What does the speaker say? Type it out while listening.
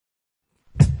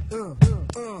Check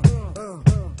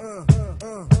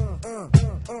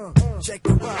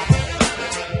the vibe.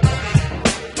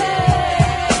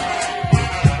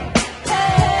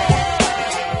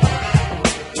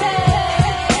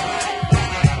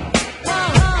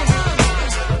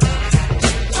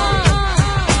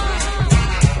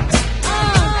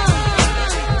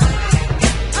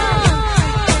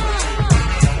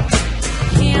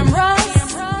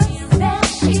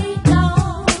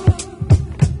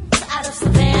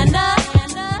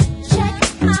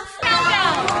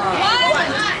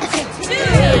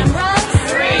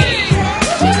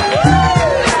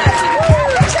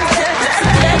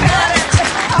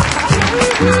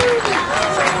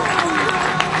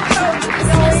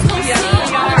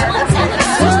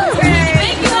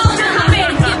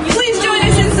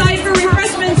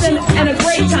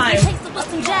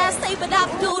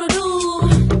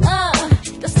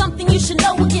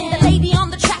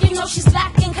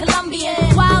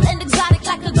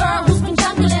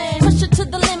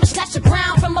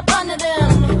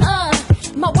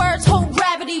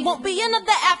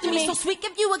 So sweet,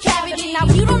 give you a cavity. Now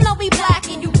you don't know we black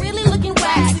and you really looking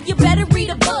wax. If you